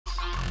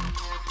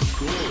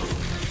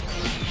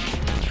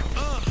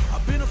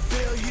I've been a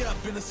failure,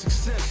 I've been a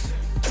success.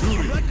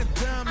 Juri. Like a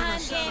diamond, I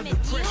shine a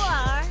depression. You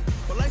are.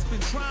 But life's been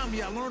trying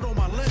me, I learned all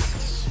my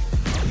lessons.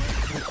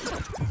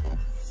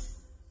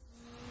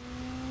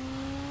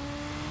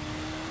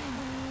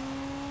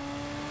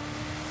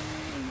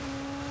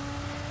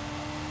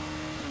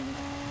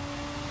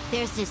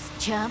 There's this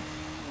chump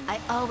I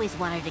always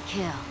wanted to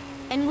kill.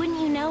 And wouldn't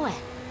you know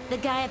it, the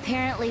guy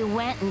apparently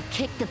went and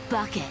kicked the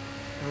bucket.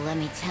 But let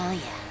me tell you,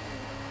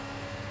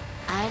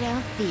 I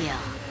don't feel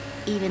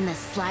even the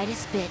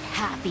slightest bit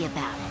happy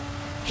about it.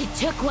 He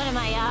took one of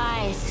my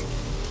eyes.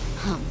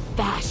 I'll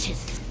bash his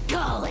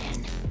skull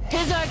in.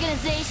 His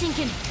organization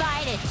can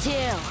fight it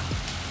too.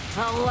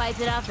 I'll wipe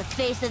it off the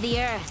face of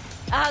the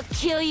earth. I'll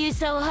kill you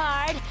so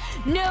hard,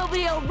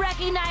 nobody'll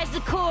recognize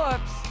the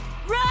corpse.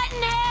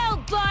 Rotten hell,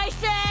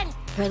 Bison!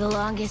 For the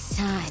longest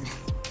time,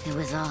 it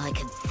was all I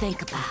could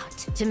think about.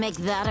 To make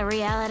that a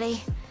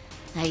reality,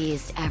 I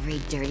used every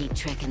dirty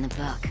trick in the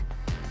book.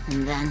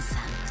 And then some.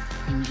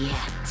 And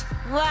yet,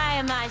 why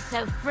am I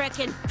so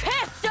frickin'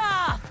 pissed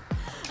off?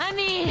 I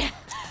mean,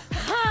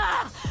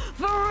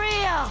 for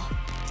real!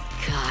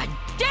 God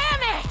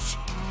damn it!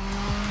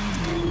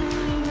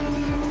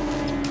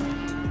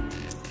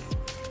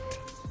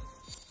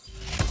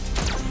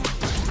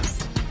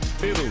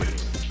 Italy.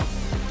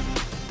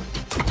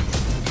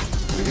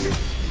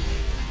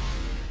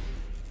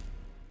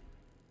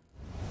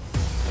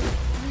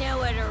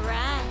 Nowhere to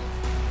run.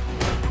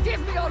 Give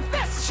me your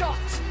best shot!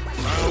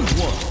 Round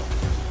one.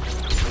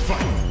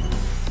 Fight.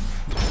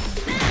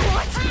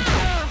 What?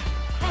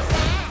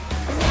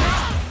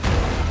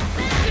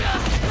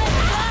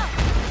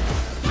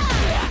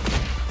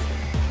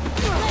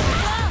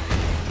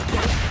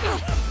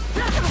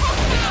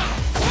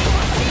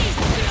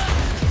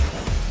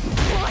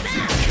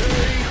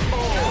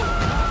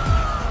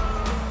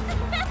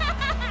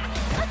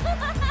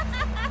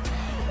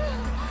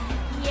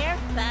 You're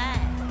fun.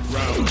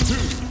 Round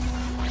two.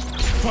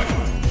 Fight.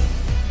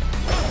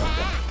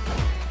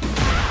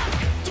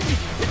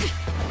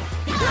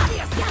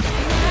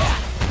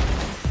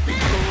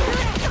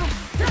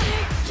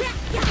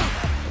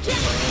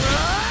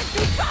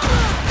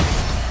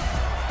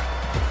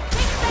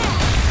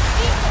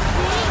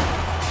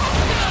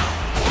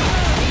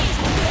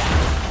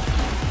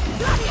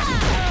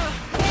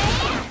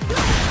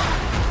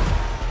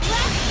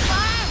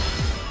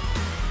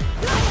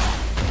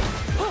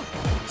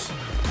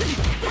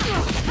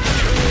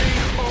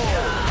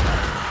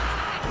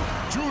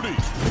 Juri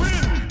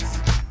wins!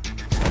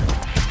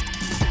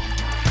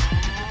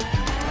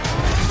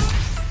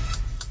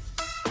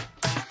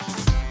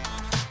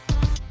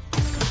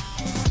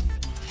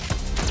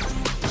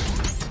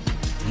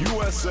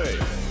 USA.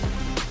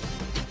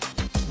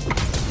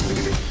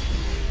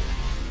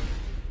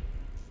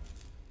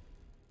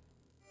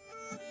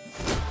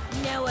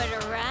 Nowhere to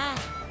run.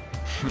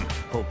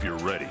 Hope you're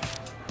ready.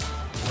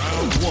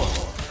 Round one.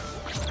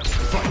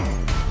 Fight.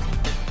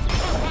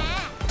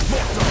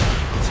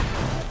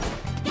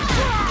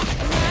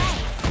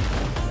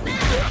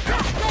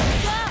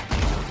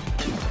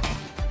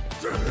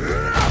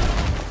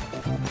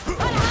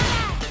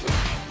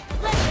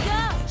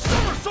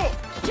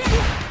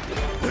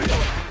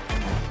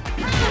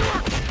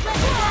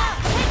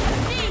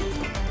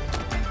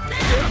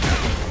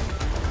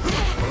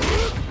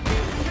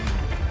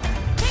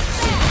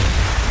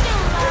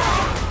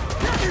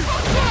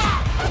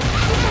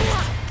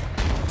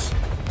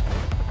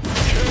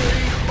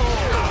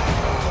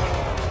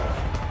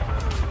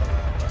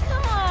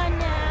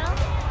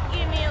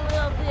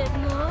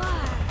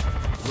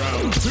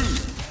 Round two.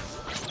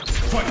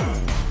 Fight.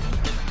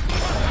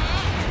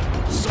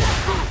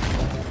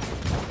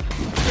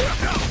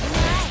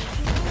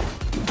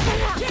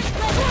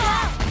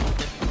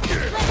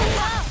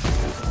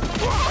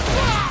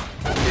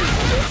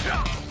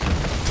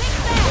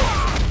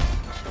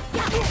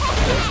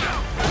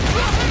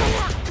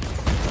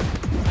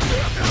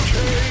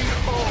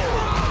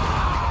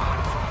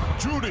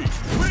 Juri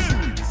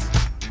wins!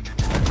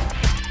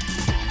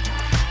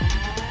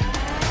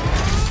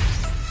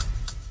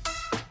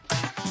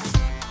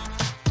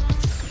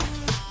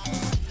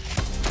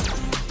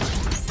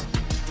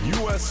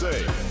 USA.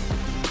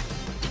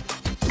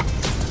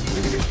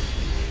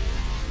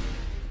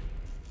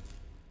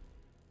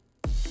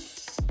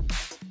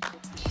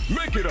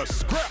 Make it a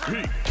scrap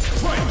heap.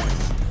 Fight!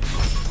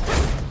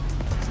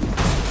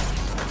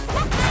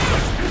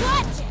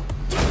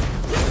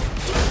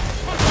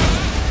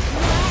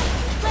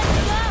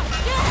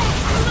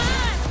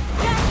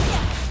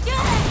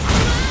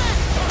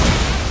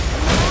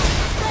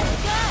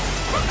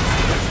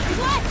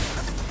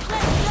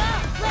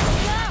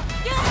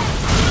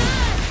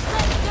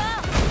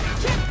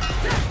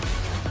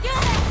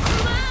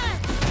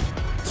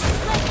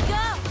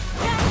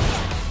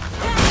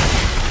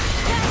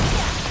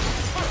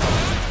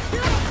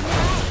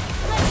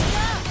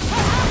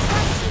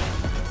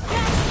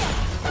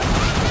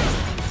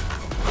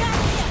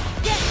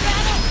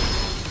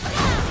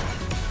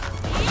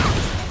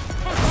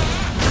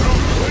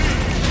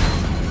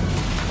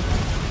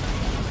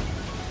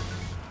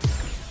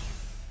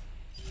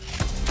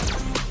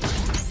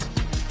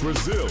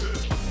 Brazil.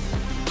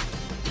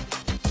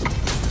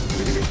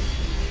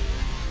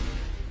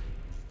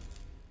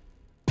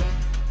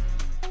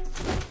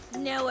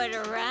 Nowhere to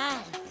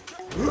run.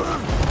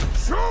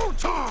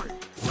 Showtime!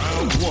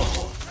 Round 1.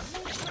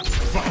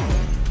 Fight!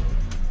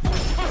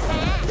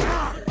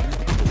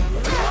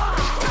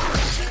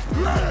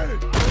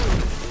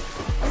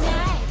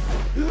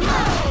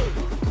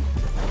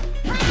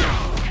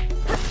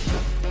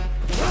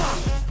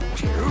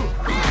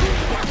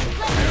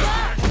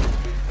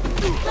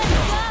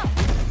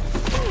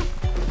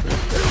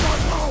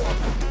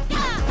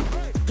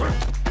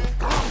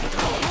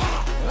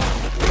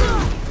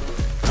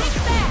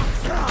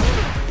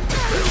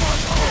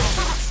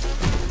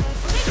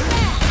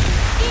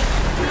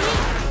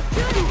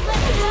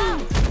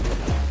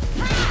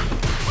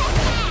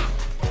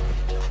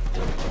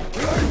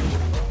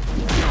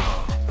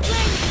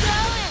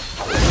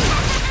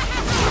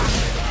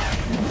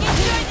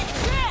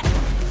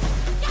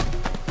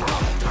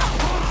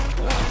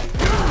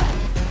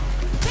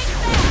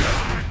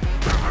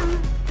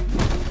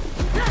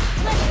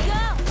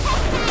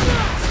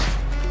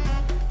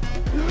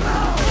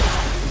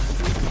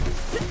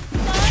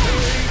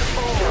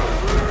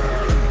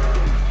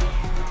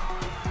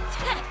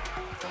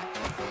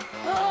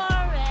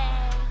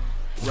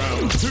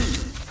 Round 2.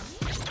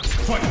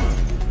 Fight!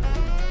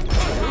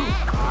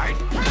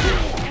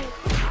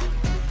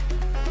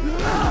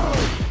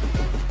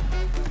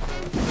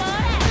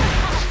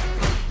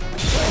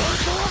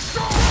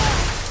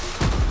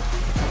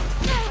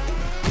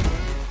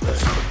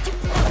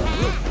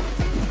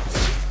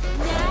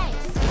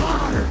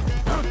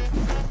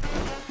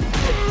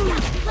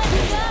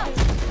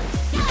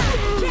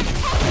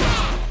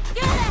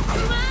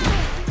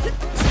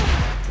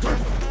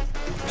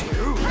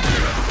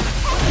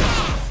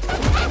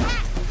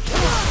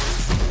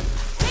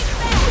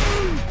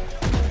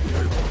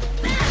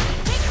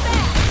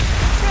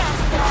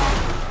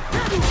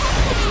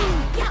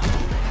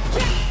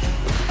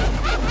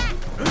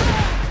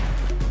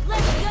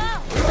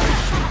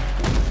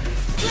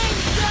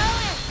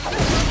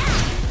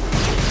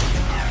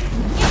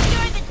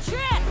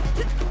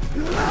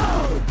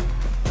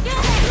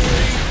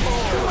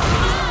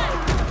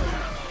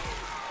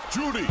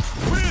 Juri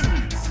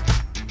wins!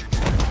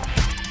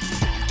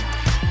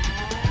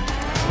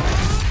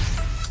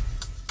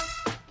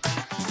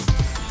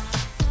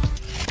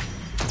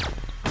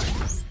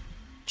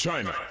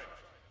 China.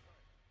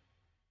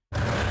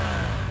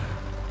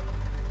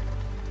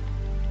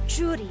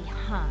 Juri,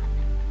 Han.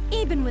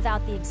 Even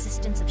without the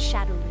existence of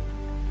Shadowloo,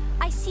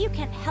 I see you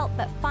can't help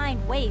but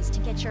find ways to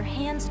get your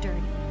hands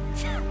dirty.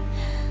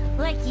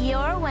 Like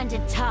you're one to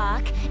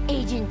talk,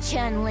 Agent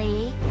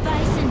Chun-Li.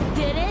 Bison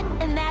bit it,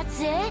 and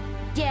that's it?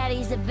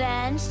 Daddy's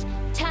avenged.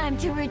 Time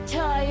to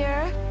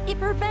retire. If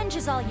revenge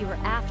is all you are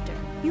after,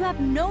 you have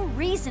no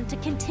reason to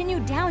continue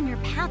down your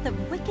path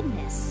of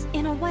wickedness.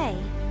 In a way,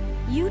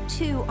 you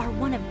too are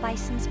one of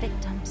Bison's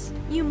victims.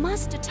 You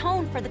must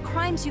atone for the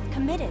crimes you've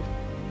committed.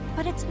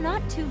 But it's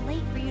not too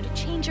late for you to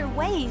change your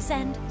ways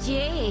and...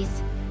 Jeez.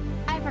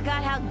 I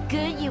forgot how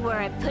good you were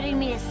at putting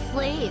me to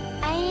sleep.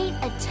 I ain't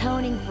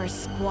atoning for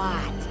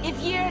squat. If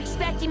you're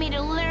expecting me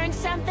to learn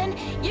something,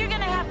 you're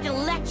gonna have to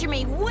lecture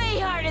me way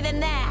harder than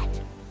that.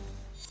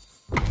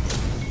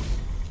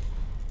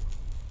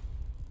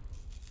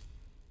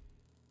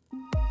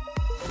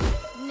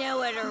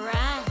 Nowhere to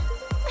run.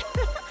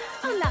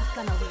 I'm not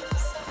gonna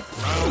lose.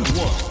 Round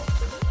 1.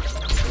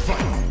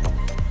 Fight!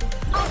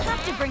 I'll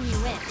have to bring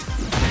you in.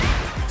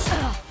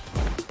 Ugh.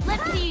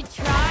 Let's see you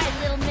try,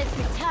 little Miss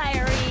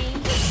Retiree.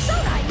 You're so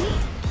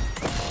naive!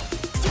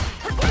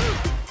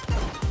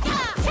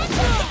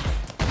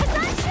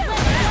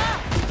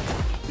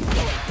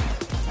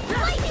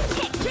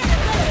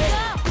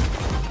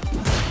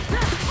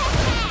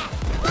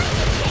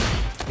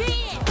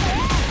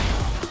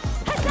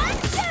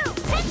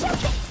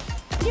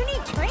 You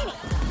need training.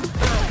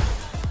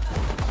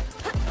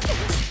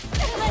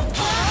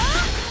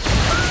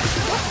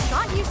 What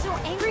got you so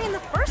angry in the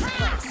first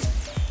place?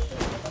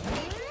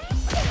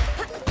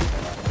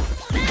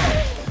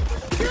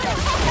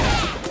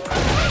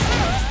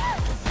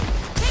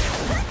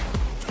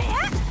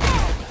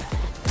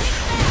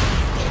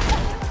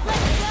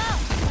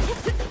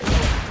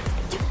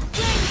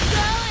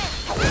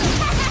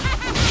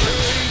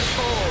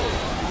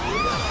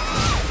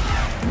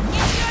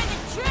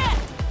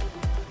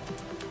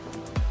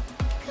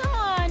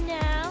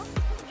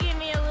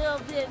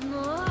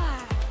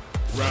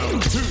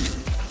 Round 2.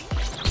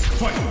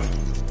 Fight!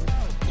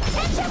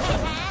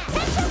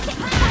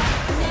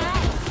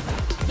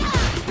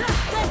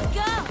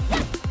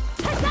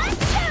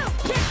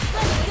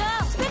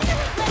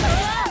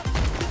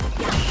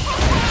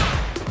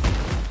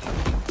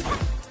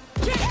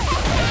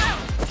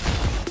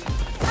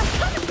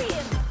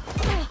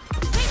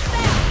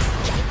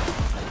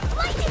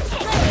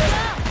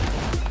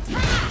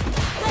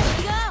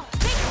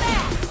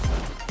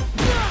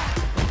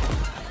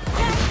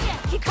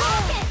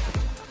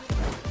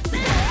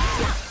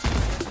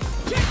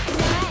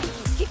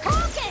 Keep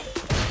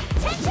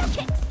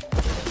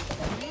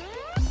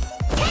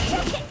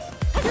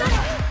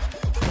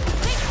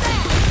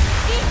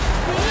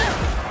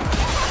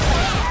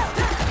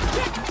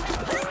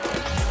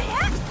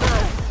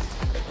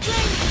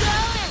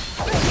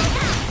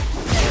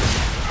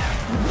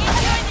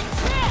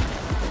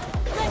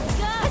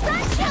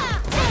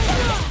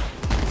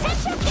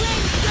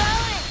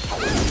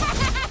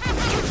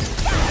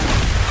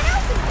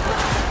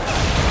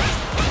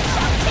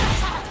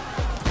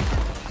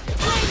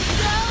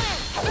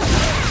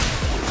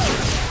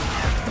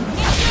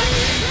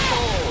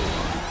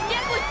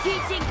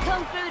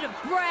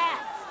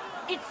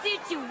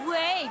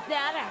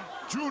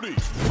Juri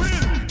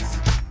wins!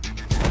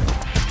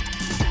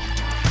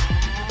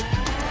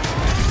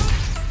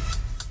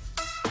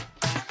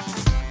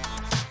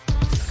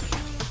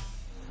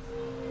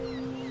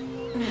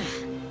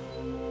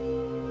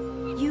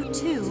 You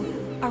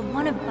too are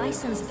one of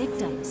Bison's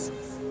victims.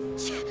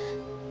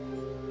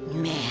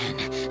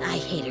 Man, I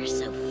hate her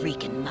so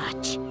freaking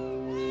much.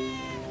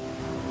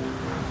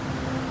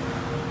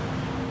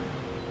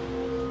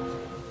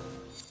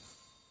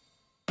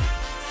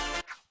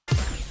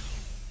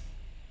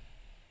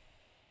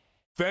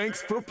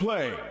 Thanks for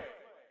playing.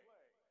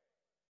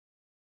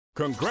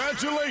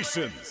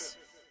 Congratulations!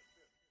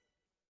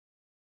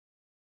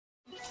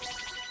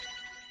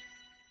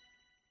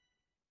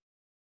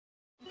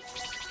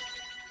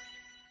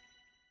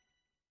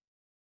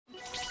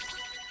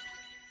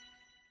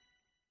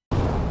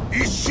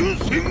 Isshin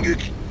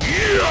Sengeki!